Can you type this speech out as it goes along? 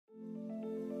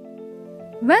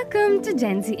Welcome to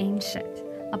Gen Z Ain't Shit,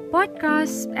 a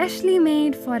podcast specially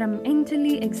made for a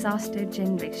mentally exhausted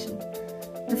generation.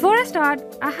 Before I start,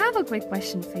 I have a quick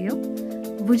question for you.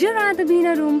 Would you rather be in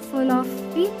a room full of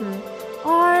people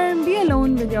or be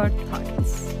alone with your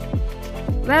thoughts?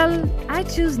 Well, I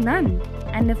choose none.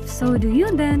 And if so do you,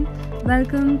 then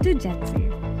welcome to Gen Z.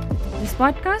 This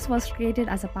podcast was created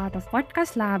as a part of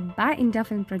Podcast Lab by India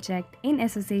Film Project in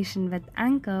association with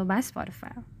Anchor by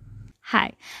Spotify.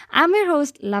 Hi, I'm your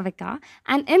host Lavika,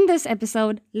 and in this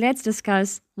episode, let's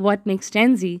discuss what makes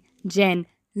Gen Z Gen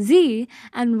Z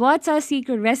and what's our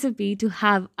secret recipe to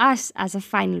have us as a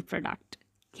final product.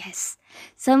 Yes,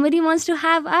 somebody wants to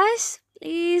have us?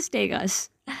 Please take us.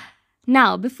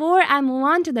 Now, before I move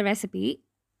on to the recipe,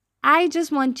 I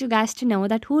just want you guys to know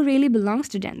that who really belongs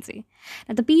to Gen Z.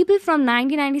 Now, the people from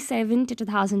 1997 to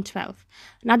 2012.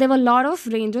 Now, there were a lot of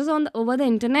ranges over the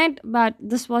internet, but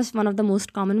this was one of the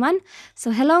most common one.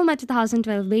 So, hello, my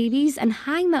 2012 babies, and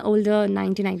hi, my older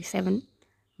 1997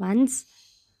 ones.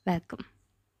 Welcome.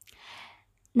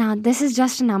 Now, this is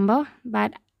just a number,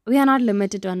 but we are not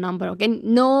limited to a number, okay?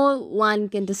 No one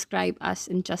can describe us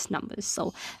in just numbers.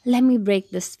 So let me break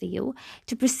this for you.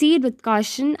 To proceed with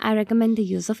caution, I recommend the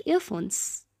use of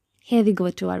earphones. Here we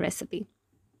go to our recipe.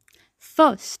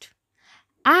 First,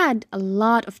 add a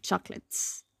lot of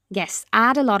chocolates. Yes,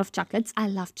 add a lot of chocolates. I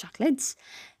love chocolates.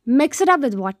 Mix it up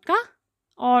with vodka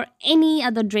or any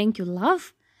other drink you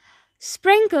love.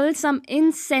 Sprinkle some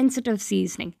insensitive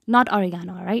seasoning, not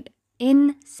oregano, all right?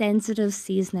 Insensitive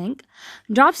seasoning.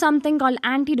 Drop something called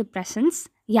antidepressants.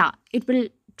 Yeah, it will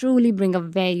truly bring a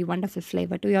very wonderful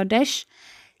flavor to your dish.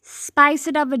 Spice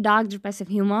it up with dark depressive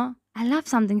humor. I love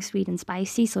something sweet and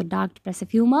spicy, so dark depressive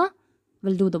humor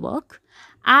will do the work.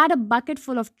 Add a bucket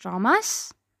full of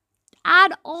traumas.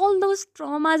 Add all those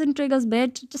traumas and triggers,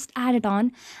 bitch. Just add it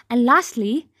on. And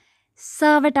lastly,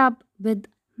 serve it up with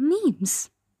memes.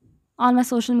 All my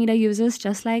social media users,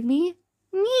 just like me,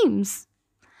 memes.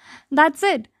 That's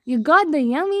it. You got the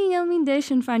yummy, yummy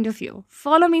dish in front of you.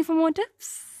 Follow me for more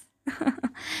tips.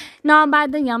 Now, by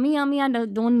the yummy, yummy, I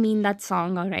don't mean that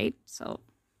song, alright? So,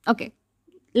 okay,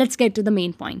 let's get to the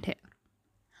main point here.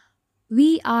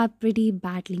 We are pretty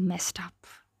badly messed up.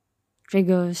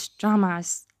 Triggers,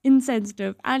 dramas,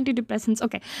 insensitive, antidepressants.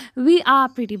 Okay, we are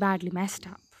pretty badly messed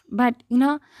up. But,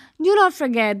 do not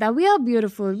forget that we are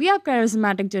beautiful. We are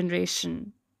charismatic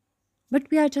generation. But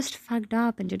we are just fucked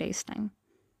up in today's time.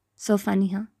 So funny,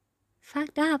 huh?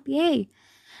 Fucked up, yay.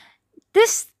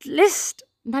 This list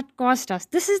that cost us,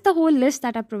 this is the whole list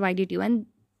that I provided you, and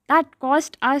that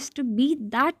cost us to be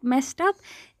that messed up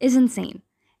is insane.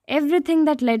 Everything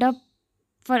that led up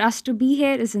for us to be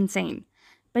here is insane.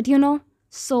 But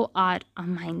so are our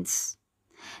minds.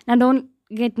 Now, don't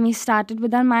get me started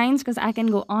with our minds because I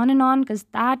can go on and on because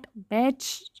that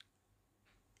bitch,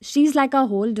 she's like a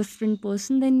whole different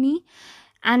person than me.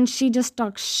 And she just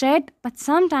talks shit, but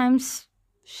sometimes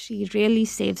she really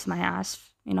saves my ass,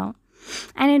 And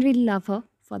I really love her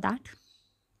for that.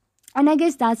 And I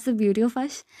guess that's the beauty of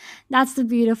us. That's the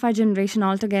beauty of our generation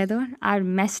altogether. Our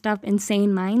messed up,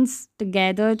 insane minds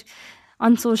together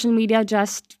on social media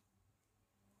just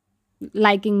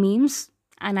liking memes.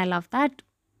 And I love that.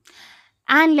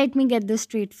 And let me get this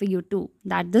straight for you too,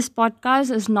 that this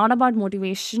podcast is not about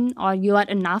motivation or you are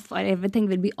enough or everything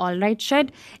will be all right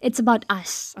shit. It's about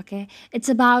us, okay? It's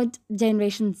about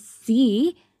Generation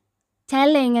Z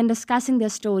telling and discussing their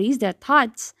stories, their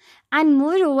thoughts. And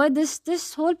moreover,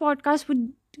 this whole podcast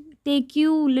would take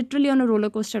you literally on a roller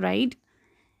coaster ride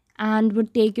and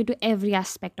would take you to every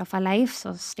aspect of our life.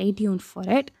 So stay tuned for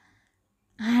it.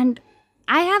 And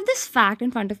I have this fact in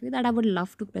front of you that I would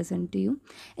love to present to you.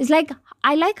 It's like,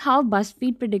 I like how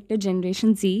BuzzFeed predicted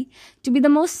Generation Z to be the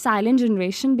most silent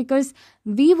generation because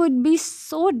we would be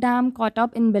so damn caught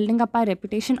up in building up our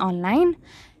reputation online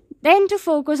than to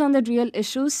focus on the real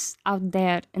issues out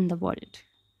there in the world.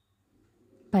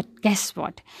 But guess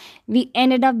what? We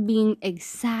ended up being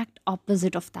exact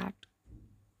opposite of that.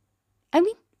 I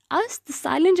mean, us, the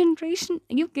silent generation,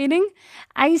 are you kidding?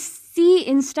 I see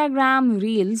Instagram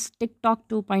Reels, TikTok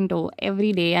 2.0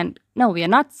 every day, and no, we are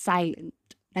not silent,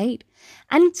 right?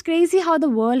 And it's crazy how the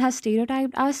world has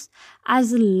stereotyped us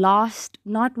as lost,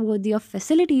 not worthy of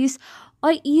facilities,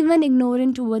 or even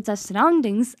ignorant towards our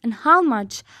surroundings, and how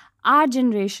much our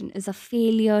generation is a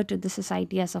failure to the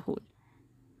society as a whole.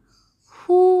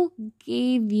 Who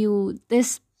gave you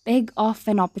this big of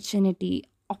an opportunity?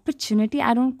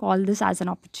 I don't call this as an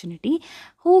opportunity.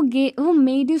 Who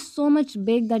made you so much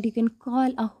big that you can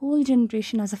call a whole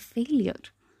generation as a failure?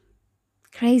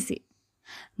 Crazy.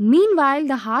 Meanwhile,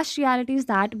 the harsh reality is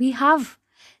that we have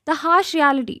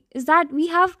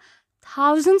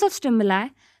thousands of stimuli,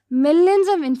 millions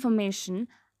of information,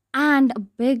 and a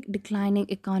big declining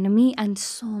economy, and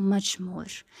so much more.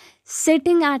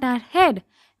 Sitting at our head,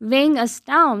 weighing us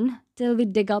down till we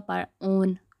dig up our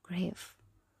own grave.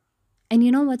 And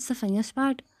you know what's the funniest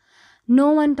part?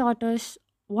 No one taught us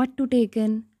what to take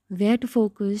in, where to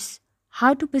focus,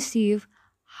 how to perceive,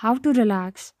 how to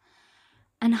relax,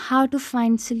 and how to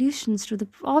find solutions to the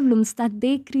problems that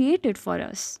they created for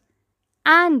us.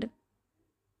 And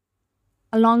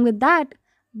along with that,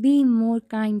 be more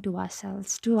kind to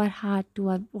ourselves, to our heart, to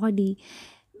our body.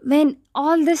 When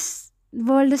all this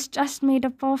world is just made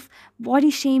up of body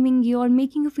shaming you or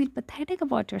making you feel pathetic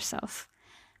about yourself.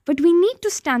 But we need to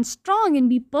stand strong and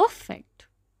be perfect.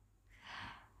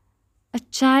 A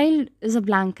child is a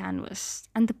blank canvas,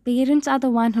 and the parents are the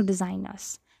one who design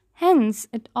us. Hence,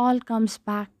 it all comes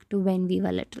back to when we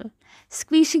were little.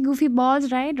 Squishy, goofy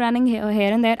balls, right? Running here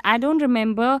and there. I don't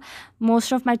remember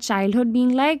most of my childhood being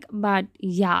like, but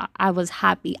yeah, I was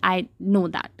happy. I know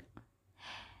that.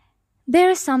 There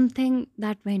is something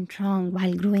that went wrong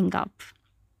while growing up.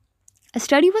 A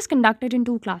study was conducted in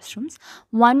two classrooms.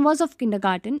 One was of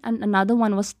kindergarten and another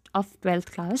one was of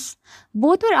 12th class.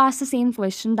 Both were asked the same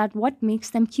question, that what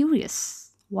makes them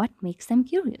curious? What makes them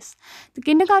curious? The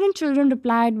kindergarten children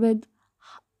replied with,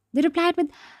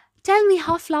 tell me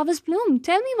how flowers bloom.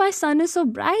 Tell me why sun is so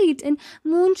bright and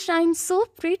moon shines so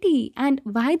pretty, and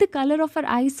why the color of our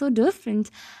eyes so different.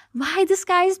 Why the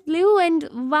sky is blue and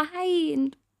why,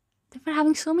 and they were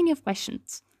having so many of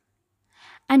questions.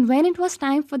 And when it was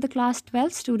time for the class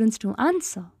 12 students to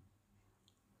answer,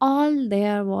 all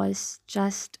there was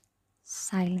just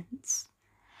silence.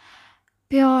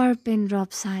 Pure pin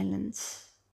drop silence.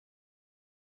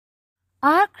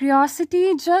 Our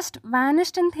curiosity just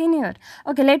vanished in thin air.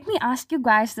 Okay, let me ask you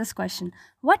guys this question.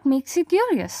 What makes you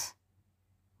curious?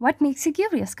 What makes you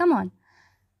curious? Come on.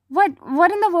 What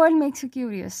in the world makes you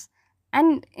curious?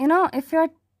 And if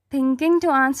you're thinking to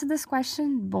answer this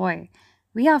question, boy,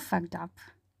 we are fucked up.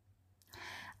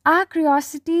 Our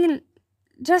curiosity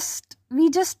we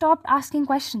just stopped asking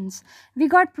questions. We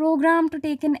got programmed to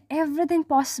take in everything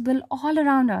possible all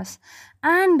around us.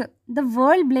 And the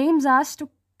world blames us to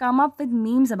come up with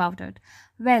memes about it.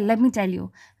 Well, let me tell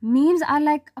you, memes are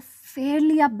like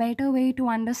a better way to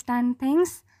understand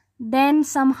things than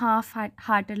some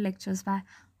half-hearted lectures by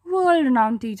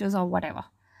world-renowned teachers or whatever.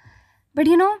 But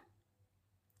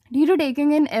due to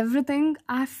taking in everything,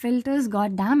 our filters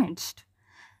got damaged.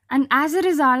 And as a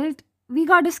result, we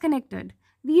got disconnected.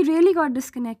 We really got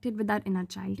disconnected with our inner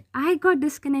child. I got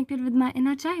disconnected with my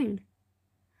inner child.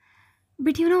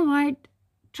 But you know what?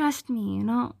 Trust me,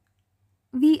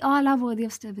 we all are worthy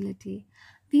of stability.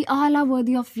 We all are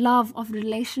worthy of love, of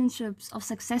relationships,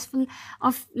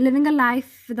 of living a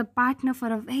life with a partner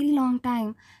for a very long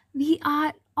time. We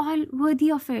are all worthy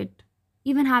of it.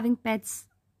 Even having pets.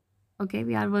 Okay,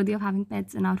 we are worthy of having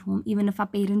pets in our home, even if our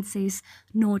parents says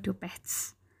no to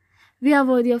pets. We are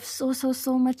worthy of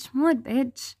so much more,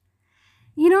 bitch.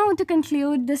 To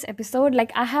conclude this episode,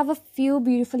 I have a few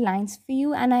beautiful lines for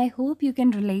you, and I hope you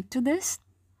can relate to this.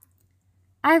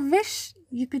 I wish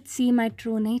you could see my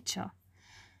true nature.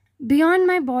 Beyond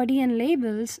my body and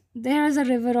labels, there is a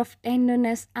river of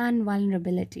tenderness and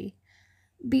vulnerability.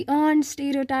 Beyond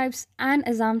stereotypes and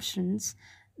assumptions,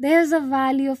 there is a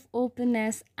valley of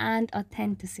openness and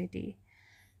authenticity.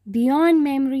 Beyond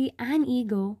memory and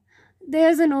ego,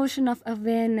 there's an ocean of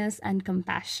awareness and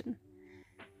compassion.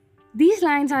 These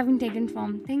lines have been taken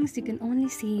from Things You Can Only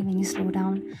See When You Slow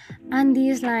Down, and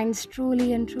these lines truly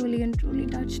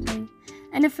touched me.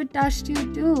 And if it touched you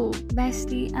too,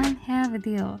 bestie, I'm here with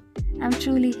you. I'm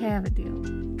truly here with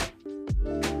you.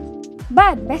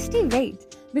 But bestie,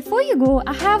 wait. Before you go,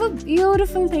 I have a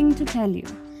beautiful thing to tell you.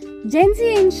 Gen Z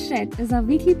Ain't Shit is a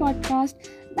weekly podcast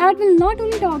that will not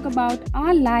only talk about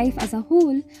our life as a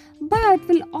whole, but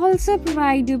will also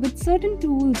provide you with certain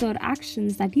tools or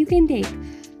actions that you can take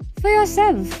for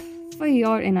yourself, for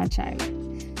your inner child.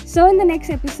 So in the next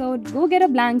episode, go get a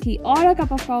blankie or a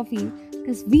cup of coffee,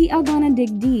 because we are gonna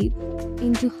dig deep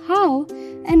into how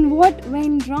and what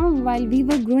went wrong while we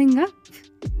were growing up,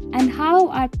 and how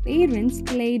our parents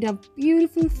played a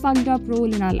beautiful fucked up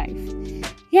role in our life.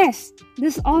 Yes,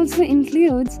 this also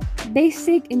includes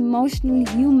basic emotional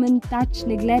human touch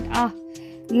neglect.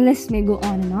 The list may go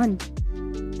on and on.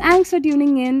 Thanks for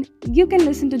tuning in. You can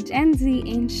listen to Gen Z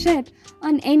Ain't Shit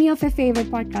on any of your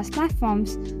favorite podcast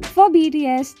platforms. For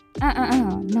BTS,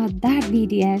 not that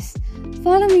BTS.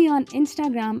 Follow me on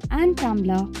Instagram and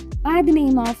Tumblr by the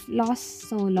name of Lost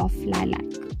Soul of Lilac.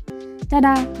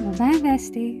 Tada! Bye-bye,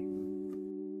 bestie.